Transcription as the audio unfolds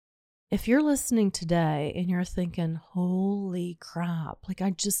If you're listening today and you're thinking, holy crap, like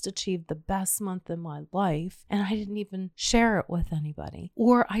I just achieved the best month in my life and I didn't even share it with anybody,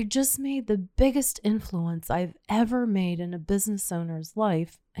 or I just made the biggest influence I've ever made in a business owner's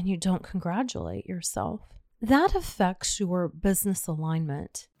life, and you don't congratulate yourself, that affects your business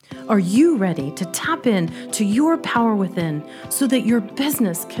alignment. Are you ready to tap in to your power within so that your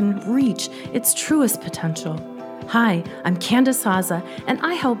business can reach its truest potential? Hi, I'm Candace Haza, and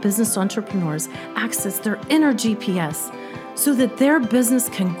I help business entrepreneurs access their inner GPS so that their business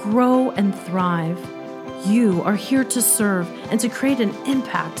can grow and thrive. You are here to serve and to create an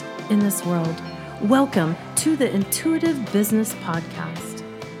impact in this world. Welcome to the Intuitive Business Podcast.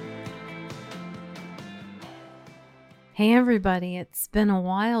 Hey everybody, it's been a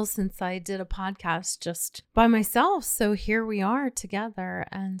while since I did a podcast just by myself, so here we are together,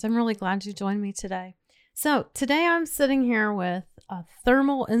 and I'm really glad you joined me today. So today I'm sitting here with a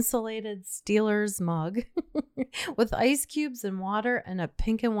thermal insulated Steelers mug with ice cubes and water and a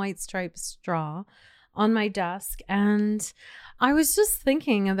pink and white striped straw on my desk. And I was just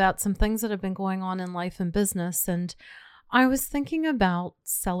thinking about some things that have been going on in life and business. And I was thinking about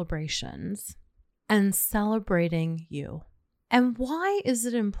celebrations and celebrating you. And why is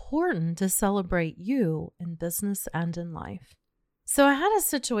it important to celebrate you in business and in life? So I had a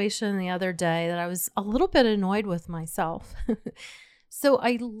situation the other day that I was a little bit annoyed with myself. So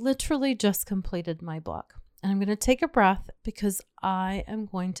I literally just completed my book, and I'm going to take a breath because I am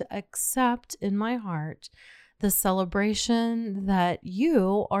going to accept in my heart the celebration that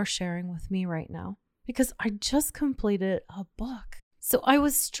you are sharing with me right now, because I just completed a book. So I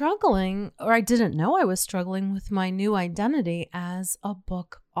was struggling, or I didn't know I was struggling with my new identity as a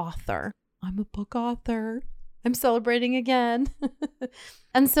book author. I'm a book author. I'm celebrating again.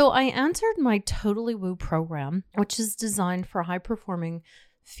 And so I entered my Totally Woo program, which is designed for high-performing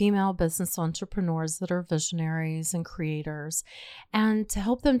female business entrepreneurs that are visionaries and creators, and to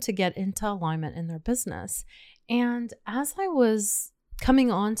help them to get into alignment in their business. And as I was coming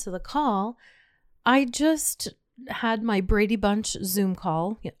on to the call, I just had my Brady Bunch Zoom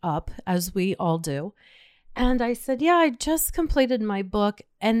call up, as we all do. And I said, yeah, I just completed my book,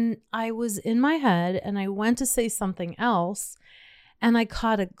 and I was in my head and I went to say something else, and I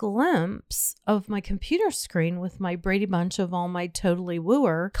caught a glimpse of my computer screen with my Brady Bunch of all my Totally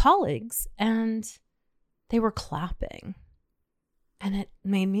Wooer colleagues, and they were clapping, and it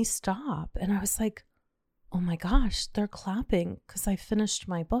made me stop. And I was like, oh my gosh, they're clapping because I finished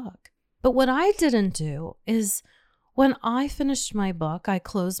my book. But what I didn't do is, when I finished my book, I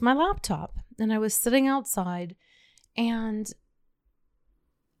closed my laptop and I was sitting outside and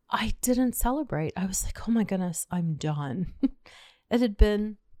I didn't celebrate. I was like, oh my goodness, I'm done. It had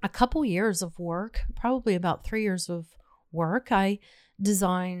been a couple years of work, probably about 3 years of work. I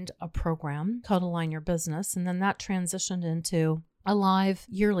designed a program called Align Your Business, and then that transitioned into a live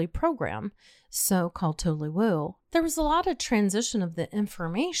yearly program, so called Totally Woo. There was a lot of transition of the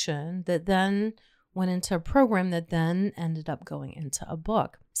information that then went into a program that then ended up going into a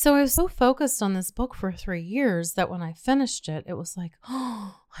book. So I was so focused on this book for 3 years that when I finished it, it was like,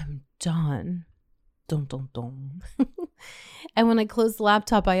 oh, I'm done. Dum, dum, dum. And when I closed the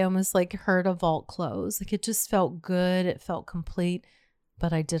laptop, I almost like heard a vault close. Like it just felt good. It felt complete,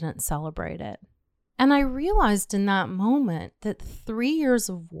 but I didn't celebrate it. And I realized in that moment that 3 years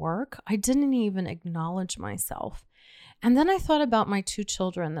of work, I didn't even acknowledge myself. And then I thought about my 2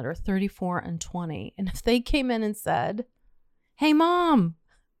 children that are 34 and 20. And if they came in and said, hey, Mom,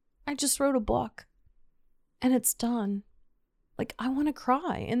 I just wrote a book and it's done. Like, I want to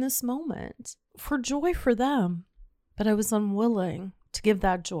cry in this moment for joy for them. But I was unwilling to give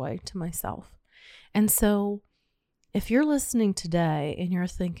that joy to myself. And so if you're listening today and you're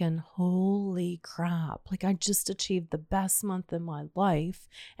thinking, holy crap, like I just achieved the best month in my life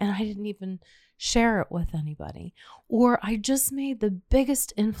and I didn't even share it with anybody, or I just made the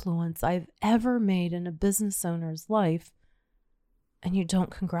biggest influence I've ever made in a business owner's life, and you don't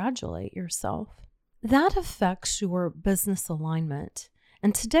congratulate yourself, that affects your business alignment.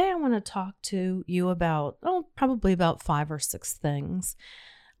 And today I want to talk to you about, probably about 5 or 6 things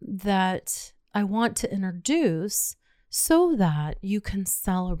that I want to introduce so that you can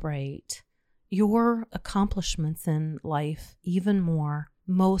celebrate your accomplishments in life even more,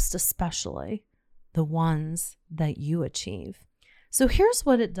 most especially the ones that you achieve. So here's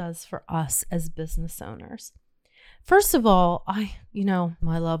what it does for us as business owners. First of all,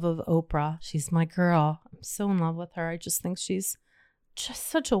 my love of Oprah. She's my girl. I'm so in love with her. I just think she's just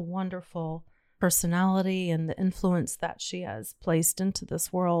such a wonderful personality and the influence that she has placed into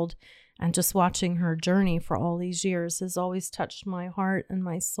this world. And just watching her journey for all these years has always touched my heart and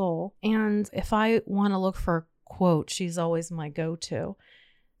my soul. And if I want to look for a quote, she's always my go-to.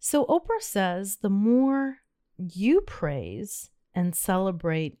 So Oprah says, the more you praise and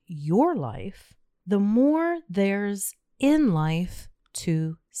celebrate your life, the more there's in life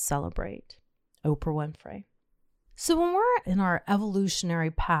to celebrate. Oprah Winfrey. So when we're in our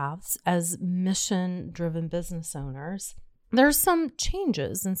evolutionary paths as mission-driven business owners, there's some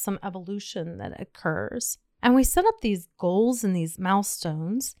changes and some evolution that occurs. And we set up these goals and these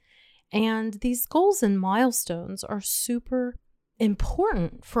milestones. And these goals and milestones are super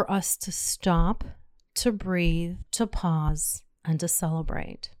important for us to stop, to breathe, to pause, and to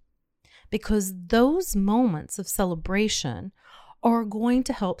celebrate. Because those moments of celebration are going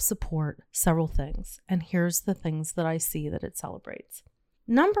to help support several things. And here's the things that I see that it celebrates.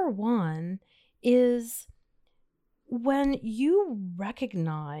 Number one is when you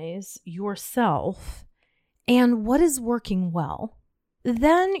recognize yourself and what is working well,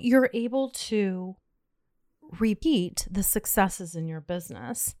 then you're able to repeat the successes in your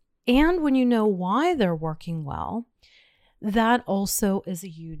business. And when you know why they're working well, that also is a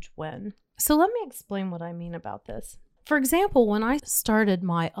huge win. So let me explain what I mean about this. For example, when I started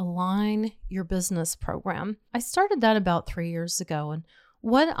my Align Your Business program, I started that about 3 years ago. And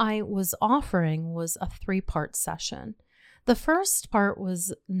what I was offering was a 3-part session. The first part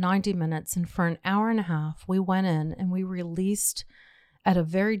was 90 minutes. And for an hour and a half, we went in and we released at a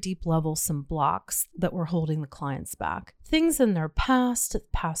very deep level some blocks that were holding the clients back. Things in their past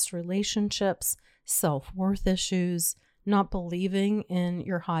relationships, self-worth issues, not believing in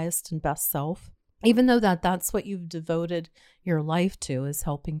your highest and best self. Even though that's what you've devoted your life to, is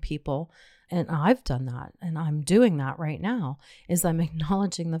helping people. And I've done that, and I'm doing that right now, is I'm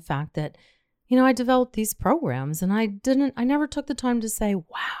acknowledging the fact that, I developed these programs and I never took the time to say,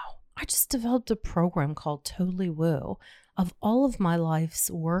 wow, I just developed a program called Totally Woo of all of my life's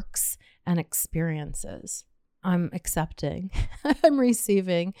works and experiences. I'm accepting, I'm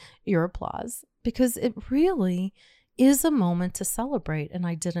receiving your applause, because it really is a moment to celebrate, and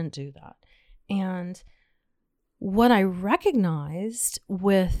I didn't do that. And what I recognized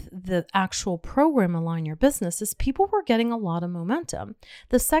with the actual program Align Your Business is people were getting a lot of momentum.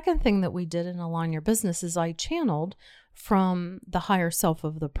 The second thing that we did in Align Your Business is I channeled from the higher self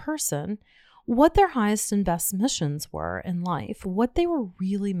of the person what their highest and best missions were in life, what they were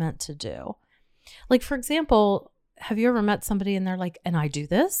really meant to do. Like, for example, have you ever met somebody and they're like, and I do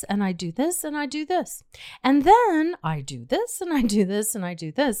this, and I do this, and I do this. And then I do this, and I do this, and I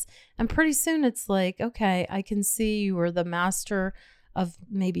do this. And pretty soon it's like, okay, I can see you are the master of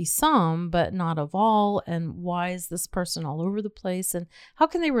maybe some, but not of all. And why is this person all over the place? And how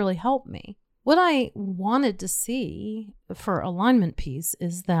can they really help me? What I wanted to see for alignment piece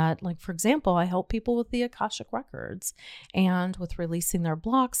is that, like, for example, I help people with the Akashic Records and with releasing their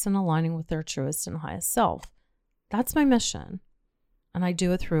blocks and aligning with their truest and highest self. That's my mission. And I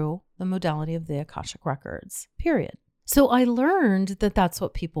do it through the modality of the Akashic Records, period. So I learned that that's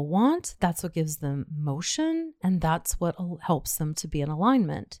what people want. That's what gives them motion. And that's what helps them to be in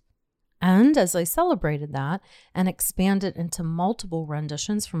alignment. And as I celebrated that and expanded into multiple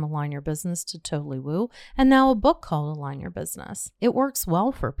renditions from Align Your Business to Totally Woo, and now a book called Align Your Business, it works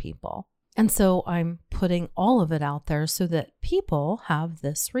well for people. And so I'm putting all of it out there so that people have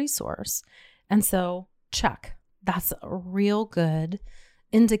this resource. And so check. That's a real good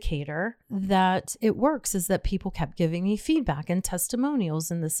indicator that it works, is that people kept giving me feedback and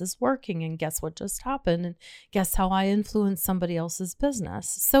testimonials, and this is working, and guess what just happened, and guess how I influenced somebody else's business.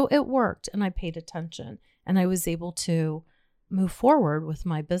 So it worked, and I paid attention, and I was able to move forward with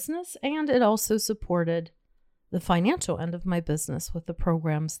my business, and it also supported the financial end of my business with the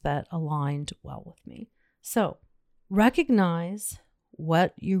programs that aligned well with me. So recognize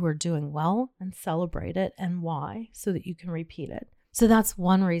what you are doing well and celebrate it and why, so that you can repeat it. So that's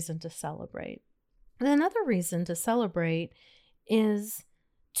one reason to celebrate. And another reason to celebrate is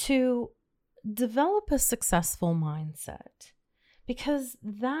to develop a successful mindset, because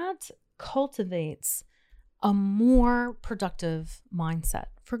that cultivates a more productive mindset.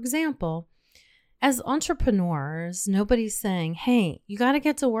 For example, as entrepreneurs, nobody's saying, hey, you got to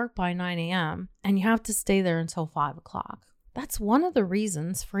get to work by 9 a.m. and you have to stay there until 5 o'clock. That's one of the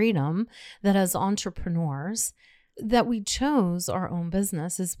reasons, freedom, that as entrepreneurs, that we chose our own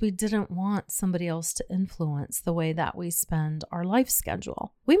business, is we didn't want somebody else to influence the way that we spend our life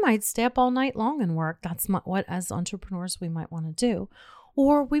schedule. We might stay up all night long and work. That's what, as entrepreneurs, we might want to do.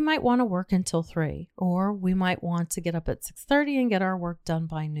 Or we might want to work until 3, or we might want to get up at 6:30 and get our work done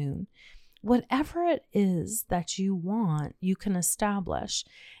by noon. whatever it is that you want, you can establish.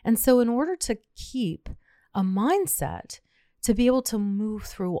 And so in order to keep a mindset to be able to move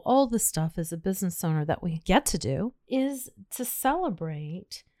through all the stuff as a business owner that we get to do, is to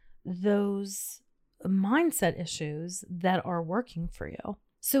celebrate those mindset issues that are working for you.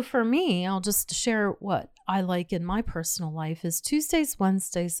 So for me, I'll just share what I like in my personal life is Tuesdays,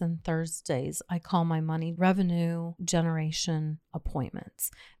 Wednesdays, and Thursdays. I call my money revenue generation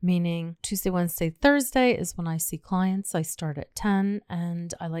appointments, meaning Tuesday, Wednesday, Thursday is when I see clients. I start at 10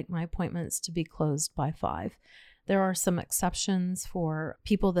 and I like my appointments to be closed by 5. There are some exceptions for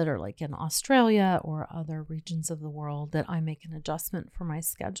people that are like in Australia or other regions of the world that I make an adjustment for my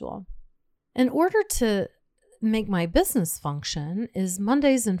schedule. In order to make my business function is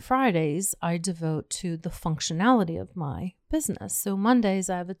Mondays and Fridays I devote to the functionality of my business. So Mondays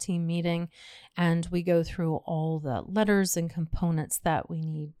I have a team meeting and we go through all the letters and components that we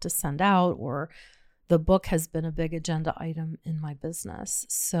need to send out, or the book has been a big agenda item in my business.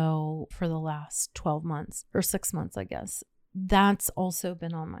 So for the last 12 months or 6 months, I guess, that's also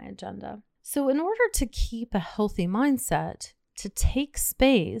been on my agenda. So in order to keep a healthy mindset, to take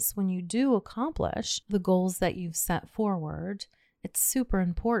space when you do accomplish the goals that you've set forward, it's super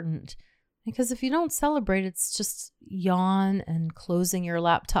important. Because if you don't celebrate, it's just yawn and closing your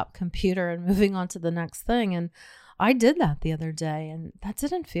laptop computer and moving on to the next thing. And I did that the other day and that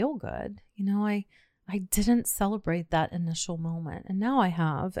didn't feel good. I didn't celebrate that initial moment, and now I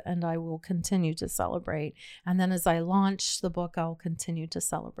have, and I will continue to celebrate. And then as I launch the book, I'll continue to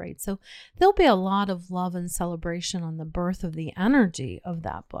celebrate. So there'll be a lot of love and celebration on the birth of the energy of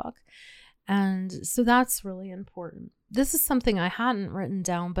that book. And so that's really important. This is something I hadn't written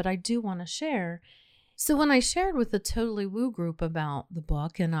down, but I do want to share. So when I shared with the Totally Woo group about the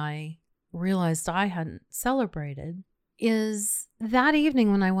book and I realized I hadn't celebrated, is that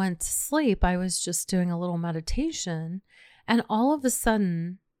evening when I went to sleep, I was just doing a little meditation, and all of a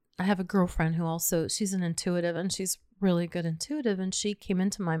sudden, I have a girlfriend who also, she's an intuitive and she's really good intuitive, and she came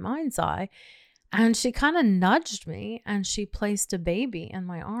into my mind's eye and she kind of nudged me and she placed a baby in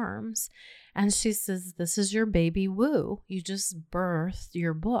my arms and she says, "This is your baby Woo. You just birthed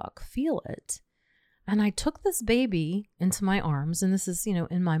your book. Feel it." And I took this baby into my arms, and this is,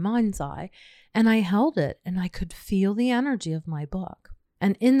 in my mind's eye, and I held it and I could feel the energy of my book.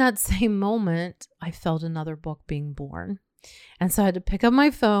 And in that same moment, I felt another book being born. And so I had to pick up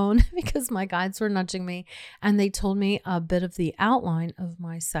my phone because my guides were nudging me, and they told me a bit of the outline of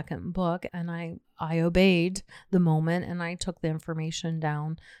my second book, and I obeyed the moment and I took the information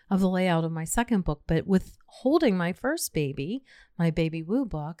down of the layout of my second book. But with holding my first baby, my Baby Woo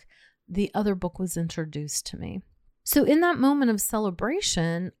book, the other book was introduced to me. So in that moment of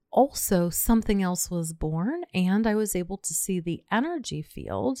celebration, also something else was born, and I was able to see the energy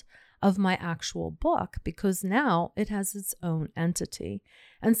field of my actual book because now it has its own entity.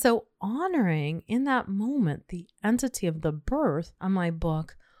 And so honoring in that moment the entity of the birth of my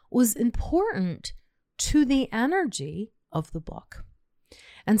book was important to the energy of the book.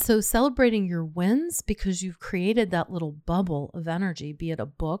 And so celebrating your wins because you've created that little bubble of energy, be it a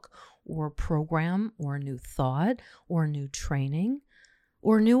book or a program or a new thought or a new training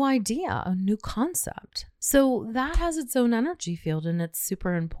or a new idea, a new concept. So that has its own energy field, and it's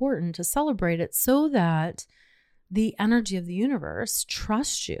super important to celebrate it so that the energy of the universe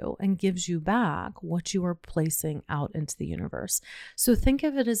trusts you and gives you back what you are placing out into the universe. So think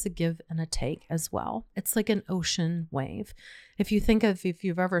of it as a give and a take as well. It's like an ocean wave. If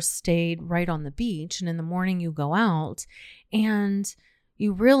you've ever stayed right on the beach and in the morning you go out and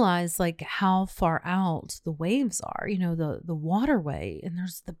you realize like how far out the waves are, the waterway, and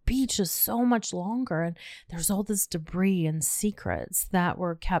the beach is so much longer, and there's all this debris and secrets that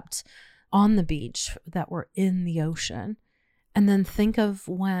were kept on the beach that were in the ocean. And then think of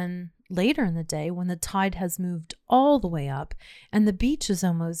when later in the day, when the tide has moved all the way up and the beach is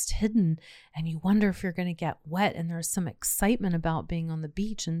almost hidden, and you wonder if you're going to get wet, and there's some excitement about being on the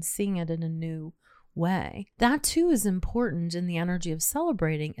beach and seeing it in a new way. That too is important in the energy of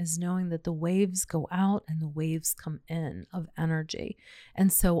celebrating, is knowing that the waves go out and the waves come in of energy.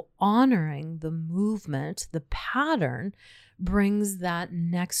 And so honoring the movement, the pattern, brings that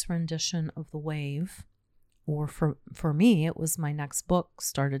next rendition of the wave. Or for me, it was my next book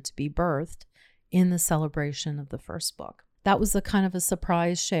started to be birthed in the celebration of the first book. That was a kind of a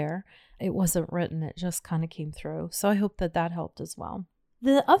surprise share. It wasn't written, it just kind of came through. So I hope that helped as well.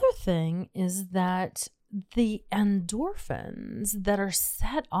 The other thing is that the endorphins that are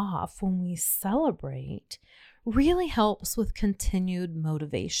set off when we celebrate really helps with continued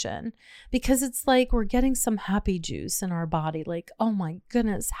motivation, because it's like we're getting some happy juice in our body. Like, oh my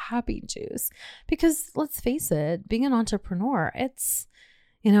goodness, happy juice. Because let's face it, being an entrepreneur, it's,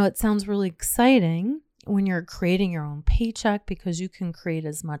 it sounds really exciting when you're creating your own paycheck, because you can create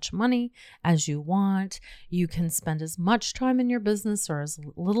as much money as you want. You can spend as much time in your business or as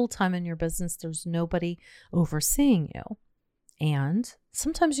little time in your business. There's nobody overseeing you. And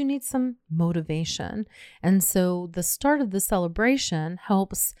sometimes you need some motivation. And so the start of the celebration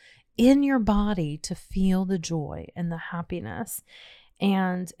helps in your body to feel the joy and the happiness.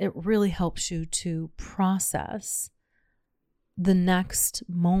 And it really helps you to process the next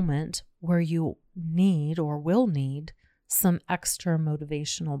moment where you need or will need some extra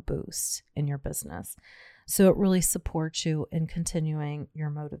motivational boost in your business. So it really supports you in continuing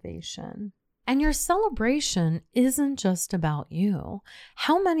your motivation. And your celebration isn't just about you.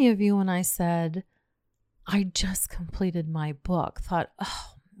 How many of you, when I said, I just completed my book, thought,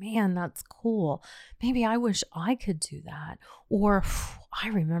 oh man, that's cool. Maybe I wish I could do that. Or I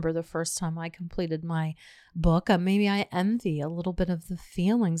remember the first time I completed my book. Maybe I envy a little bit of the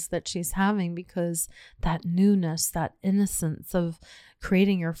feelings that she's having, because that newness, that innocence of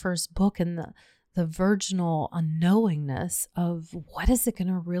creating your first book, and the virginal unknowingness of what is it going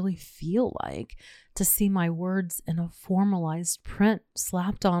to really feel like to see my words in a formalized print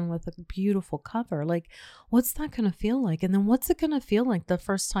slapped on with a beautiful cover. Like, what's that going to feel like? And then what's it going to feel like the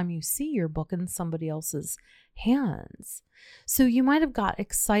first time you see your book in somebody else's hands? So you might have got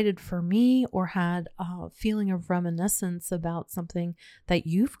excited for me, or had a feeling of reminiscence about something that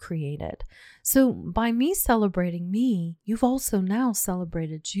you've created. So by me celebrating me, you've also now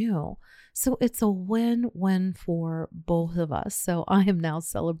celebrated you. So it's a win-win for both of us. So I am now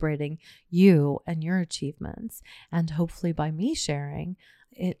celebrating you and your achievements. And hopefully by me sharing,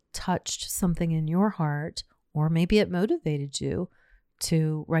 it touched something in your heart, or maybe it motivated you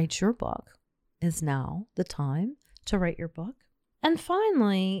to write your book. Is now the time to write your book. And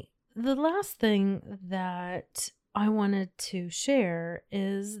finally, the last thing that I wanted to share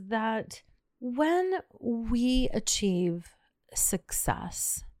is that when we achieve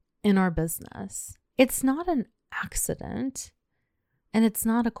success in our business, it's not an accident and it's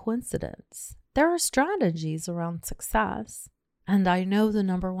not a coincidence. There are strategies around success. And I know the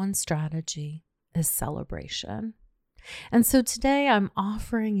number one strategy is celebration. And so today I'm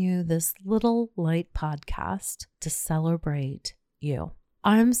offering you this little light podcast to celebrate you.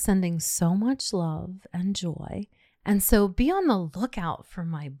 I'm sending so much love and joy. And so be on the lookout for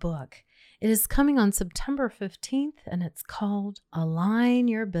my book. It is coming on September 15th, and it's called Align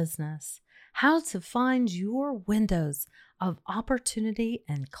Your Business: How to Find Your Windows of Opportunity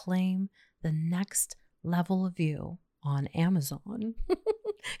and Claim the Next Level of You, on Amazon.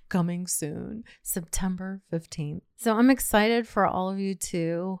 Coming soon, September 15th. So I'm excited for all of you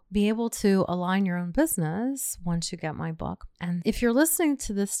to be able to align your own business once you get my book. And if you're listening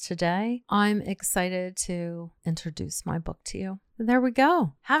to this today, I'm excited to introduce my book to you. There we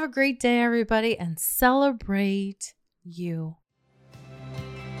go. Have a great day, everybody, and celebrate you.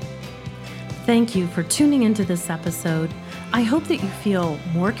 Thank you for tuning into this episode. I hope that you feel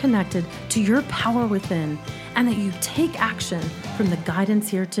more connected to your power within, and that you take action from the guidance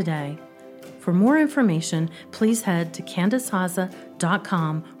here today. For more information, please head to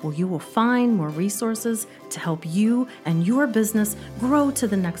CandiceHaza.com, where you will find more resources to help you and your business grow to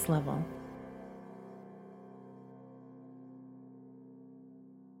the next level.